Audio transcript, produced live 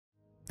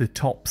the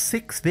top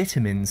 6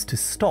 vitamins to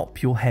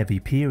stop your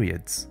heavy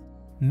periods.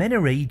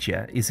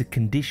 Menorrhagia is a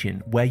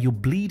condition where you're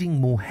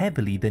bleeding more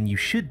heavily than you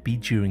should be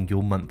during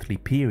your monthly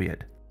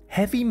period.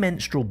 Heavy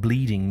menstrual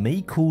bleeding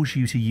may cause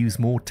you to use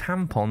more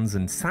tampons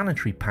and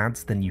sanitary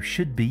pads than you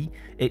should be,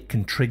 it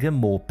can trigger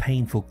more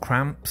painful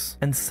cramps,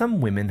 and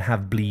some women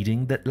have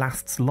bleeding that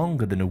lasts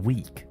longer than a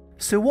week.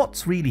 So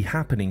what's really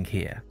happening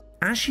here?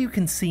 As you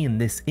can see in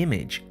this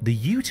image, the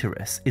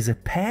uterus is a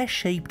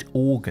pear-shaped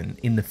organ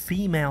in the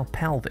female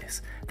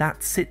pelvis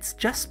that sits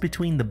just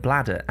between the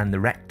bladder and the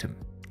rectum.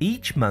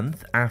 Each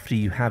month after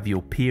you have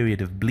your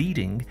period of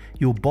bleeding,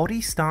 your body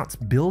starts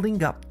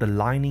building up the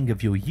lining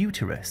of your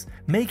uterus,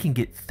 making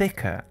it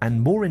thicker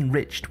and more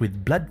enriched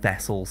with blood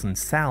vessels and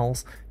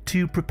cells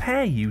to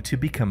prepare you to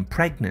become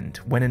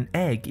pregnant when an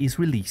egg is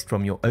released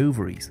from your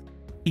ovaries.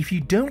 If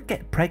you don't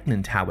get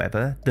pregnant,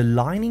 however, the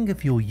lining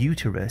of your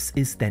uterus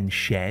is then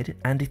shed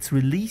and it's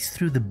released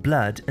through the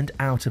blood and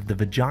out of the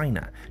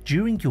vagina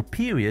during your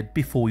period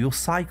before your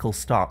cycle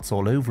starts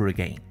all over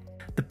again.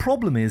 The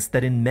problem is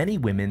that in many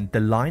women, the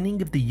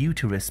lining of the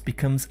uterus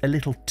becomes a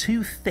little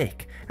too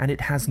thick and it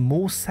has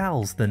more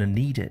cells than are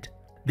needed.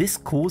 This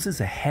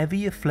causes a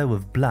heavier flow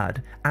of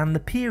blood and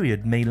the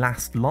period may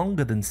last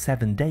longer than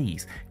 7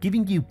 days,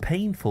 giving you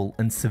painful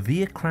and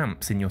severe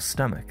cramps in your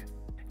stomach.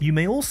 You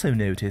may also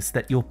notice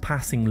that you're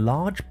passing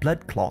large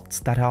blood clots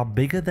that are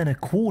bigger than a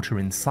quarter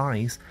in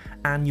size,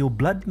 and your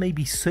blood may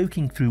be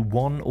soaking through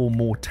 1 or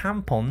more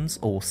tampons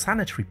or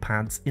sanitary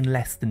pads in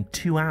less than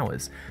 2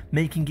 hours,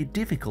 making it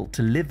difficult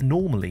to live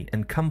normally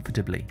and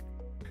comfortably.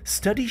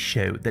 Studies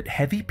show that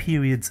heavy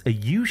periods are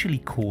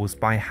usually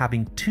caused by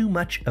having too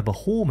much of a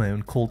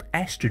hormone called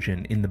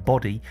estrogen in the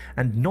body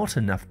and not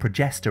enough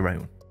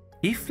progesterone.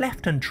 If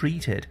left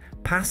untreated,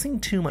 passing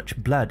too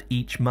much blood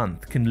each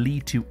month can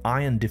lead to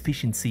iron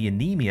deficiency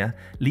anemia,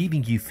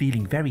 leaving you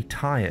feeling very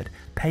tired,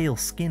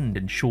 pale-skinned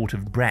and short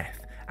of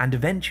breath, and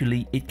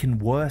eventually it can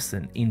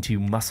worsen into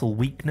muscle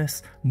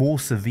weakness, more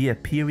severe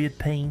period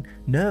pain,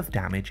 nerve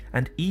damage,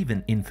 and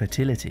even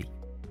infertility.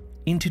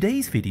 In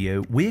today's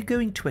video, we're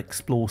going to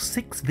explore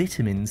 6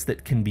 vitamins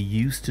that can be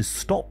used to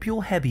stop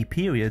your heavy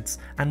periods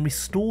and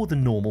restore the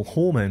normal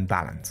hormone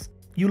balance.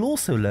 You'll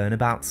also learn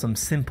about some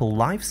simple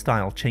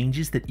lifestyle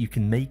changes that you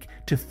can make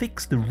to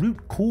fix the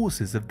root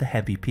causes of the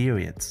heavy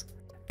periods.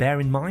 Bear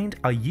in mind,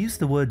 I use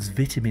the words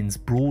vitamins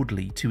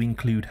broadly to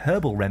include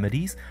herbal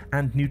remedies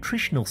and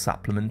nutritional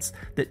supplements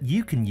that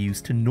you can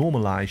use to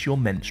normalize your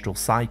menstrual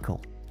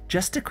cycle.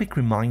 Just a quick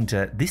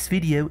reminder, this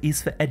video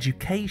is for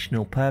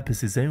educational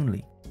purposes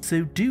only,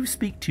 so do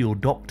speak to your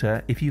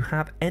doctor if you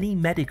have any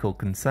medical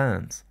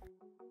concerns.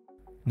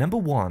 Number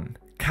 1.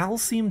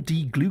 Calcium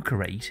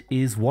d-glucarate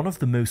is one of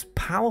the most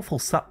powerful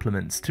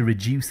supplements to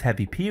reduce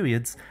heavy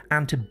periods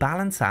and to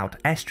balance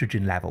out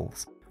estrogen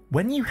levels.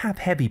 When you have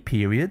heavy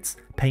periods,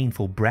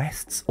 painful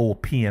breasts, or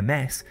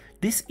PMS,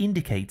 this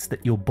indicates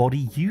that your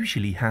body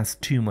usually has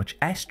too much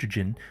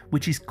estrogen,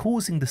 which is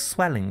causing the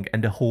swelling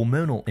and a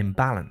hormonal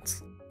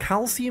imbalance.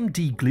 Calcium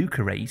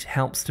d-glucarate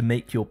helps to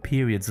make your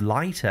periods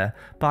lighter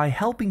by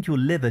helping your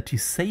liver to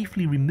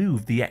safely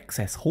remove the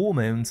excess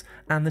hormones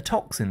and the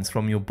toxins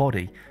from your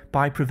body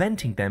by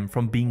preventing them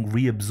from being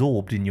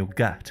reabsorbed in your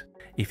gut.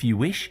 If you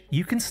wish,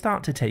 you can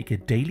start to take a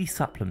daily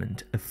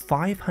supplement of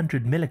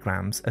 500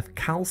 mg of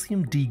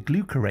calcium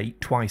d-glucarate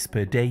twice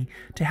per day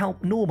to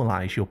help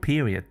normalize your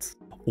periods.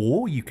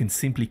 Or you can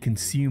simply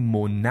consume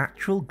more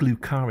natural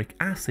glucaric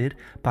acid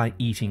by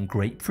eating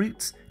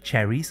grapefruits,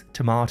 cherries,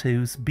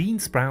 tomatoes, bean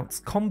sprouts,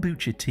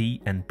 kombucha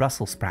tea, and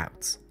Brussels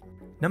sprouts.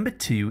 Number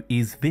 2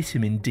 is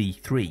vitamin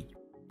D3.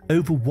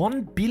 Over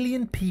 1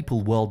 billion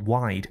people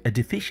worldwide are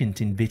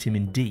deficient in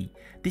vitamin D.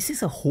 This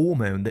is a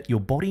hormone that your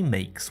body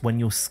makes when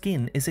your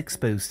skin is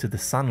exposed to the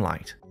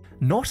sunlight.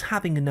 Not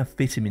having enough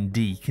vitamin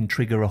D can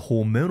trigger a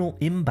hormonal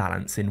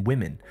imbalance in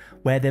women,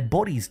 where their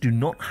bodies do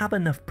not have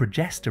enough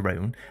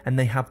progesterone and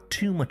they have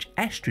too much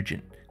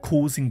estrogen,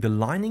 causing the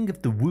lining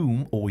of the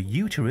womb or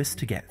uterus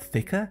to get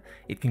thicker.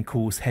 It can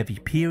cause heavy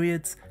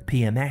periods,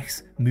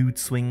 PMS, mood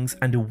swings,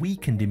 and a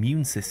weakened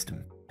immune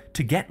system.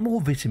 To get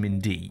more vitamin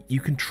D, you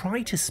can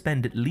try to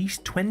spend at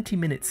least 20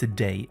 minutes a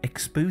day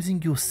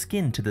exposing your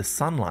skin to the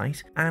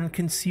sunlight and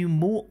consume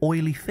more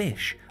oily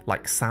fish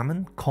like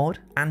salmon, cod,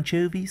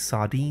 anchovies,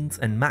 sardines,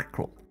 and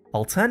mackerel.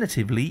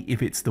 Alternatively,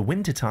 if it's the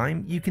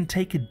wintertime, you can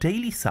take a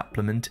daily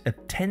supplement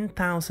of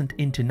 10,000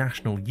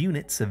 international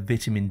units of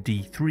vitamin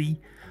D3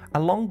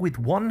 along with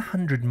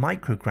 100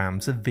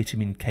 micrograms of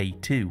vitamin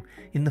K2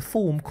 in the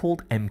form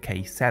called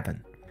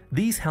MK7.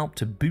 These help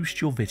to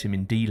boost your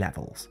vitamin D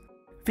levels.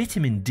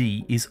 Vitamin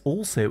D is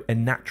also a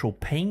natural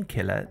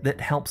painkiller that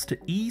helps to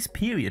ease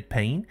period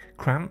pain,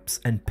 cramps,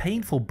 and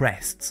painful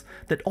breasts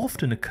that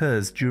often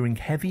occurs during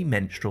heavy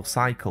menstrual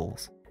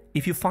cycles.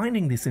 If you're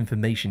finding this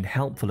information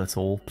helpful at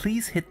all,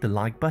 please hit the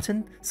like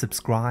button,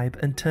 subscribe,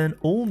 and turn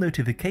all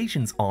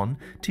notifications on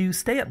to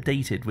stay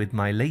updated with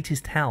my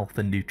latest health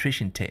and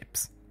nutrition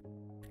tips.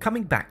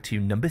 Coming back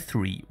to number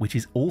 3, which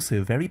is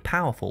also very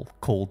powerful,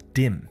 called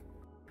DIM.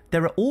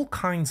 There are all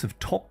kinds of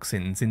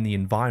toxins in the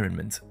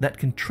environment that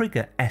can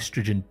trigger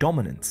estrogen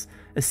dominance,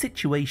 a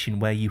situation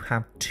where you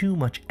have too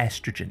much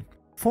estrogen.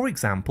 For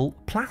example,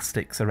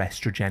 plastics are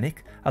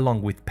estrogenic,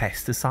 along with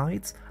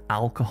pesticides,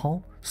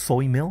 alcohol,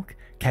 soy milk,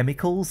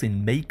 chemicals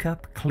in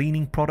makeup,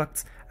 cleaning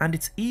products, and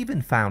it's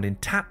even found in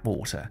tap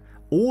water.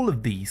 All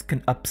of these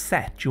can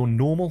upset your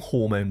normal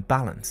hormone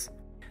balance.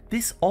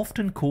 This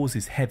often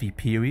causes heavy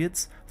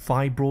periods,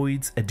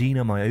 fibroids,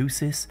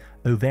 adenomyosis,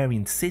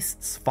 ovarian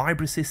cysts,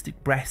 fibrocystic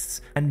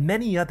breasts, and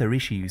many other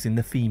issues in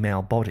the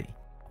female body.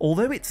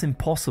 Although it's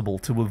impossible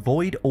to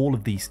avoid all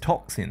of these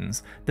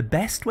toxins, the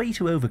best way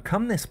to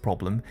overcome this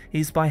problem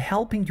is by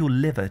helping your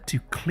liver to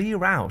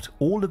clear out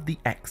all of the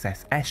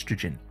excess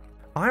estrogen.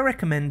 I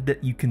recommend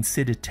that you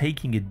consider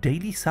taking a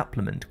daily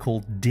supplement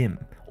called DIM,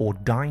 or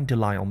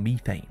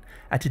dinedylyl-methane,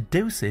 at a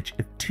dosage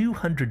of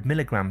 200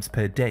 milligrams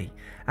per day,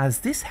 as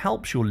this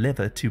helps your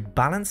liver to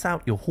balance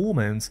out your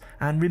hormones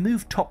and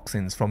remove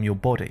toxins from your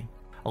body.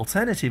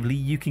 Alternatively,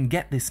 you can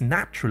get this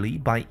naturally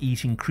by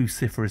eating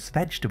cruciferous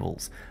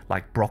vegetables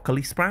like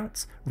broccoli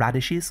sprouts,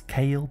 radishes,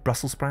 kale,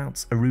 Brussels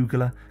sprouts,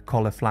 arugula,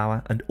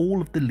 cauliflower, and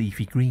all of the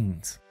leafy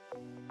greens.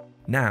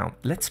 Now,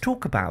 let's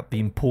talk about the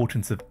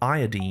importance of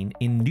iodine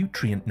in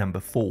nutrient number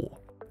 4.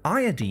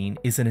 Iodine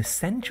is an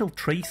essential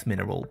trace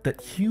mineral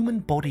that human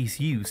bodies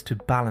use to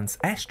balance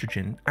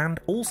estrogen and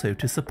also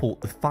to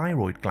support the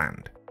thyroid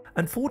gland.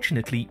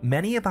 Unfortunately,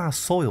 many of our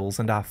soils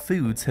and our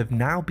foods have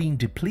now been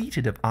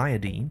depleted of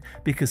iodine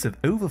because of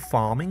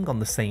over-farming on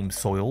the same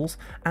soils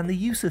and the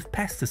use of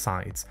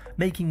pesticides,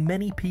 making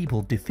many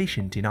people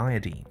deficient in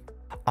iodine.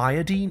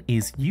 Iodine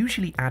is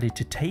usually added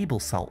to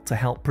table salt to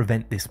help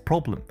prevent this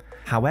problem.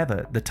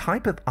 However, the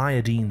type of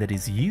iodine that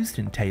is used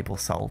in table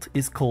salt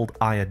is called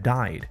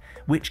iodide,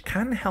 which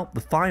can help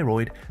the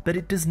thyroid, but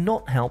it does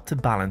not help to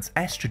balance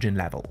estrogen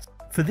levels.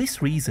 For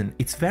this reason,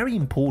 it's very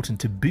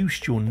important to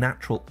boost your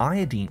natural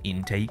iodine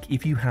intake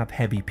if you have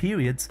heavy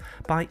periods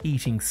by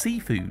eating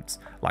seafoods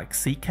like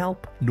sea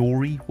kelp,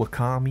 nori,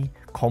 wakame,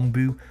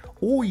 kombu,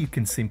 or you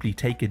can simply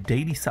take a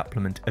daily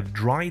supplement of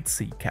dried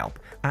sea kelp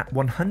at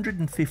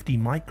 150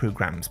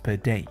 micrograms per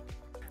day.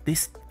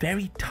 This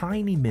very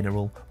tiny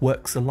mineral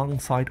works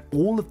alongside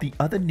all of the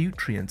other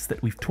nutrients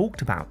that we've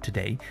talked about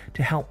today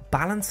to help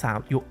balance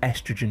out your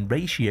estrogen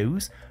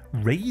ratios,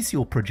 raise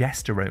your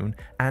progesterone,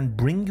 and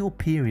bring your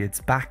periods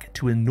back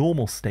to a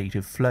normal state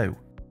of flow.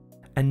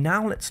 And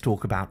now let's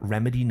talk about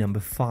remedy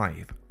number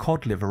 5,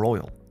 cod liver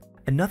oil.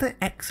 Another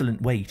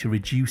excellent way to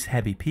reduce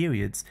heavy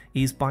periods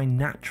is by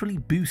naturally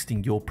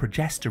boosting your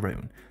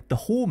progesterone, the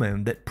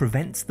hormone that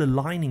prevents the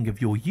lining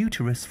of your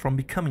uterus from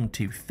becoming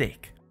too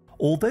thick.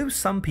 Although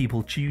some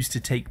people choose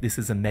to take this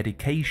as a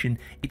medication,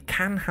 it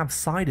can have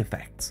side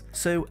effects,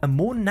 so a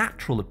more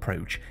natural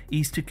approach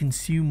is to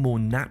consume more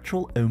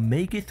natural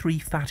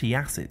omega-3 fatty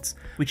acids,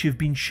 which have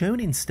been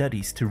shown in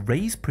studies to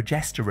raise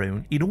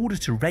progesterone in order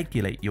to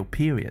regulate your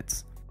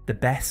periods. The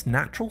best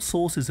natural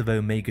sources of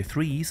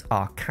omega-3s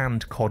are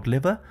canned cod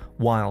liver,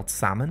 wild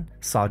salmon,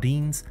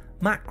 sardines,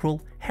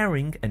 mackerel,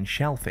 herring, and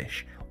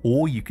shellfish,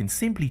 or you can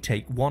simply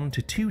take 1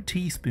 to 2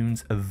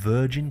 teaspoons of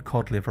virgin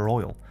cod liver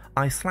oil.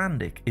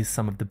 Icelandic is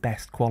some of the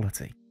best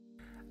quality.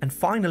 And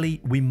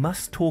finally, we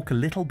must talk a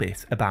little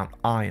bit about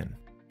iron.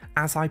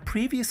 As I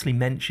previously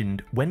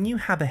mentioned, when you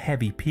have a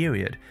heavy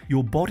period,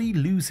 your body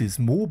loses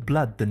more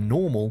blood than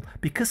normal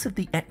because of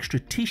the extra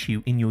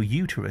tissue in your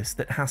uterus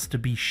that has to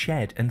be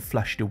shed and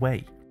flushed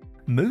away.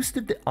 Most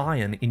of the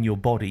iron in your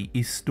body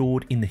is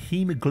stored in the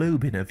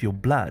hemoglobin of your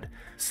blood,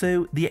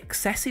 so the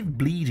excessive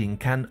bleeding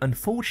can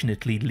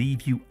unfortunately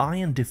leave you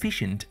iron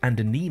deficient and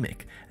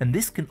anemic, and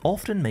this can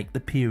often make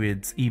the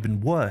periods even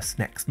worse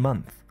next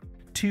month.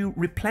 To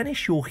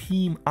replenish your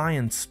heme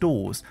iron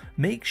stores,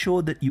 make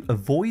sure that you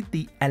avoid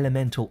the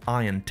elemental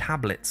iron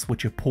tablets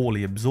which are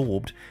poorly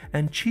absorbed,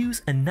 and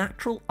choose a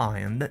natural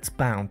iron that's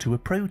bound to a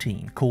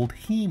protein called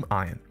heme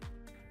iron.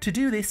 To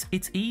do this,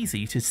 it's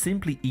easy to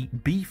simply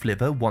eat beef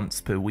liver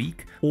once per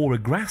week or a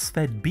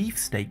grass-fed beef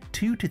steak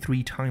 2 to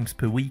 3 times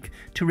per week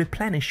to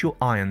replenish your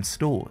iron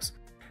stores.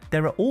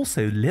 There are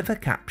also liver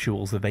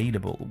capsules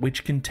available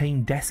which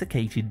contain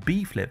desiccated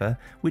beef liver,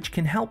 which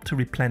can help to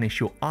replenish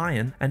your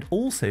iron and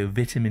also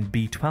vitamin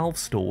B12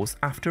 stores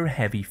after a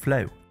heavy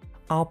flow.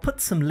 I'll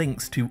put some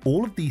links to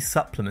all of these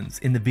supplements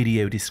in the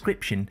video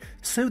description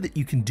so that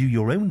you can do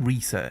your own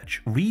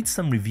research, read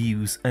some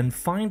reviews, and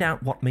find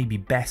out what may be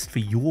best for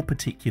your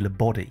particular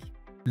body.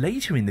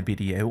 Later in the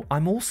video,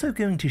 I'm also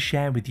going to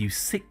share with you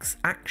 6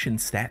 action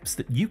steps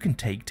that you can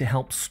take to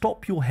help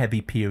stop your heavy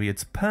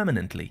periods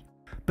permanently.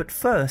 But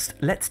first,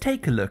 let's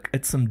take a look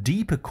at some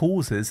deeper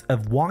causes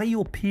of why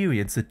your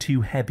periods are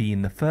too heavy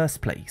in the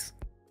first place.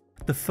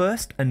 The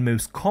first and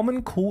most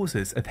common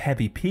causes of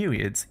heavy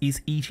periods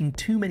is eating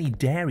too many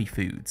dairy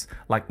foods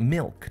like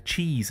milk,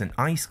 cheese, and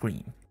ice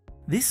cream.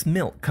 This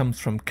milk comes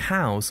from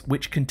cows,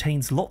 which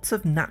contains lots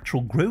of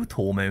natural growth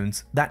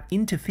hormones that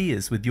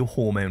interferes with your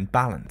hormone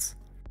balance.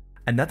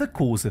 Another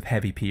cause of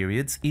heavy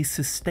periods is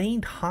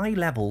sustained high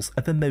levels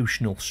of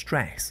emotional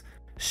stress.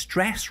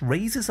 Stress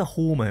raises a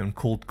hormone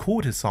called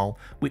cortisol,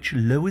 which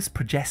lowers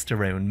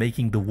progesterone,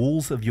 making the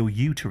walls of your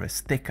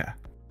uterus thicker.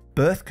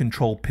 Birth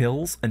control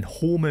pills and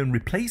hormone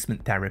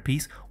replacement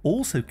therapies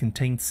also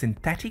contain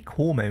synthetic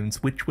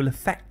hormones which will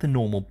affect the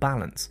normal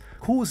balance,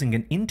 causing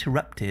an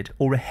interrupted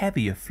or a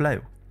heavier flow.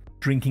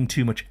 Drinking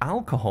too much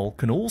alcohol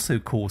can also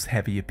cause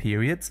heavier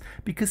periods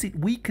because it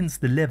weakens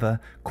the liver,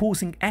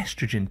 causing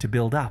estrogen to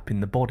build up in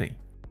the body.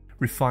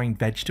 Refined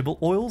vegetable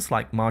oils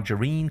like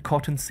margarine,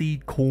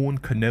 cottonseed, corn,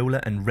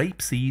 canola and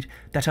rapeseed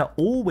that are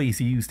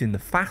always used in the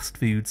fast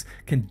foods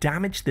can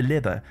damage the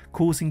liver,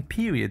 causing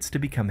periods to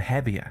become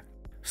heavier.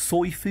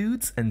 Soy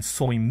foods and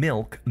soy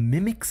milk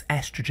mimics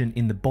estrogen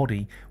in the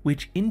body,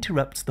 which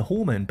interrupts the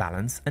hormone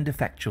balance and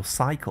affects your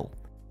cycle.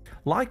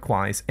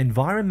 Likewise,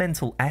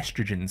 environmental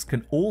estrogens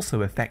can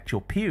also affect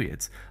your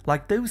periods,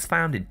 like those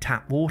found in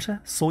tap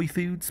water, soy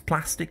foods,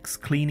 plastics,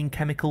 cleaning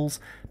chemicals,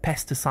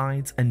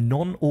 pesticides, and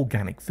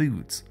non-organic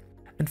foods.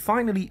 And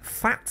finally,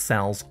 fat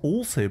cells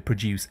also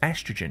produce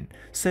estrogen,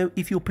 so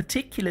if you're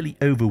particularly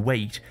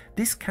overweight,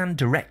 this can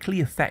directly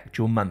affect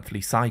your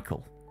monthly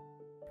cycle.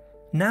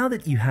 Now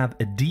that you have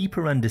a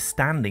deeper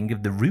understanding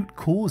of the root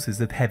causes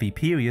of heavy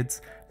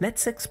periods,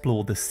 let's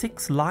explore the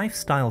 6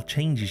 lifestyle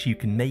changes you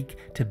can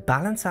make to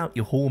balance out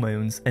your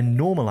hormones and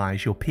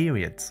normalize your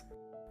periods.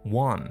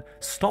 1.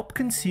 Stop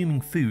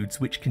consuming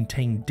foods which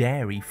contain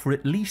dairy for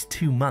at least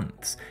 2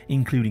 months,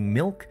 including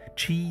milk,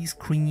 cheese,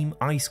 cream,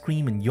 ice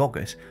cream and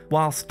yogurt,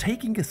 whilst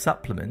taking a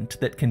supplement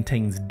that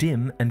contains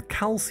DIM and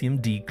calcium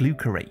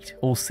d-glucarate,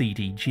 or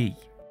CDG.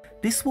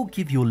 This will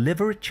give your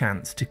liver a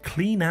chance to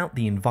clean out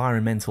the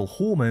environmental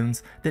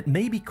hormones that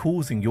may be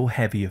causing your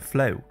heavier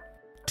flow.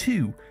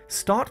 2.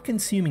 Start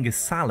consuming a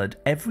salad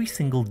every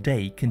single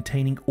day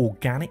containing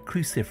organic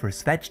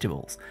cruciferous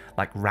vegetables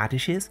like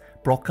radishes,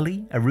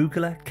 broccoli,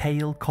 arugula,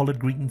 kale, collard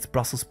greens,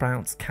 Brussels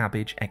sprouts,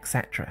 cabbage,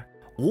 etc.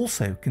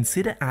 Also,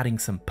 consider adding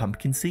some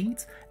pumpkin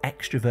seeds,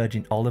 extra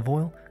virgin olive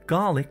oil,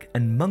 garlic,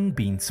 and mung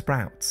bean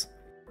sprouts.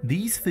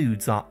 These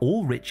foods are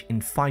all rich in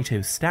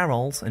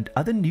phytosterols and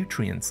other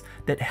nutrients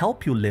that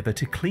help your liver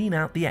to clean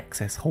out the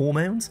excess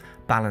hormones,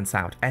 balance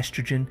out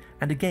estrogen,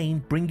 and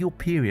again bring your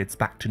periods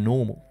back to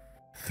normal.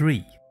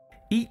 3.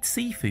 Eat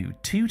seafood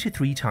 2 to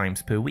 3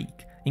 times per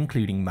week,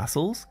 including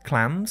mussels,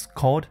 clams,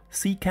 cod,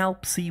 sea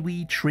kelp,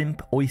 seaweed,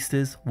 shrimp,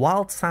 oysters,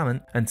 wild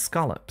salmon, and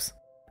scallops.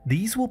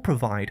 These will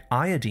provide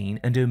iodine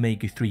and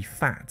omega-3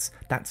 fats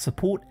that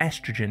support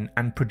estrogen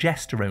and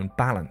progesterone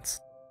balance.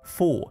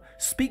 4.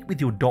 Speak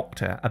with your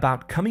doctor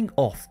about coming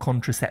off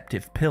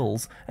contraceptive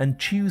pills and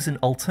choose an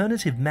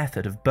alternative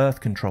method of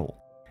birth control.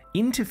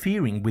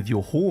 Interfering with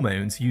your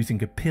hormones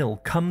using a pill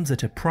comes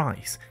at a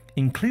price,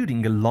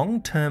 including a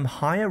long-term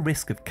higher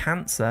risk of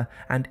cancer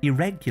and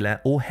irregular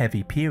or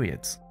heavy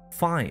periods.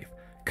 5.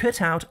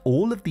 Cut out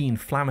all of the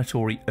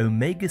inflammatory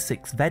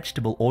omega-6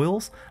 vegetable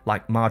oils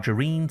like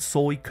margarine,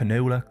 soy,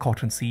 canola,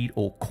 cottonseed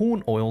or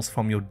corn oils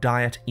from your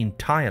diet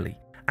entirely.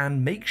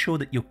 And make sure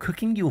that you're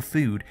cooking your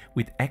food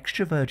with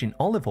extra virgin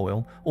olive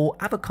oil or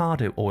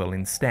avocado oil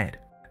instead.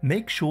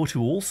 Make sure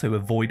to also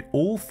avoid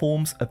all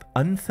forms of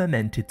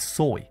unfermented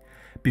soy.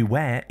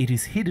 Beware, it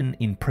is hidden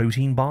in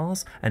protein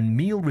bars and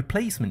meal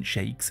replacement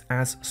shakes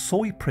as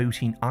soy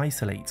protein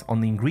isolates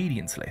on the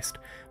ingredients list,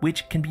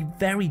 which can be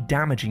very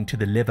damaging to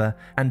the liver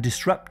and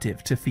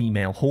disruptive to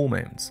female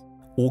hormones.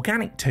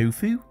 Organic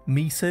tofu,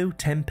 miso,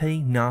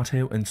 tempeh,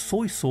 natto and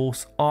soy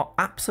sauce are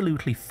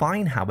absolutely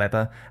fine,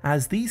 however,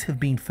 as these have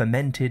been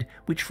fermented,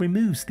 which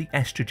removes the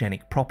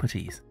estrogenic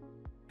properties.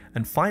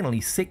 And finally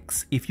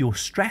 6, if you're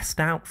stressed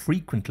out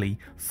frequently,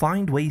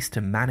 find ways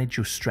to manage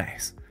your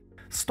stress.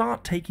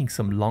 Start taking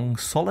some long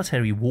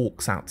solitary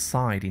walks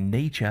outside in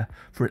nature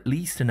for at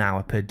least an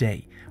hour per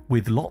day,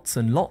 with lots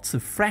and lots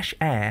of fresh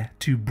air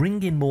to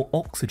bring in more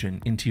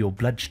oxygen into your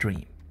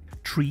bloodstream.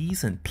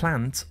 Trees and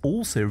plants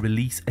also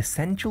release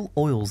essential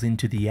oils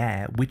into the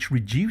air which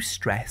reduce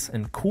stress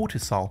and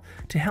cortisol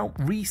to help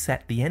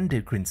reset the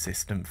endocrine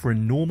system for a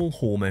normal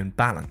hormone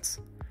balance.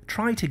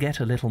 Try to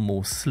get a little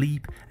more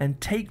sleep and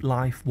take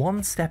life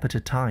one step at a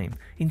time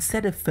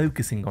instead of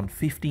focusing on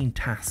 15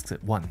 tasks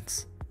at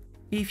once.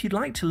 If you'd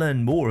like to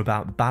learn more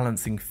about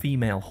balancing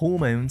female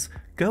hormones,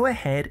 go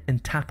ahead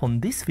and tap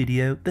on this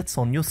video that's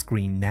on your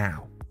screen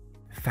now.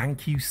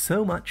 Thank you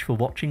so much for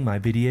watching my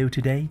video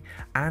today,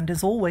 and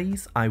as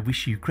always, I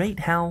wish you great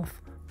health,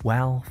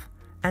 wealth,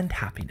 and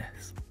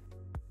happiness.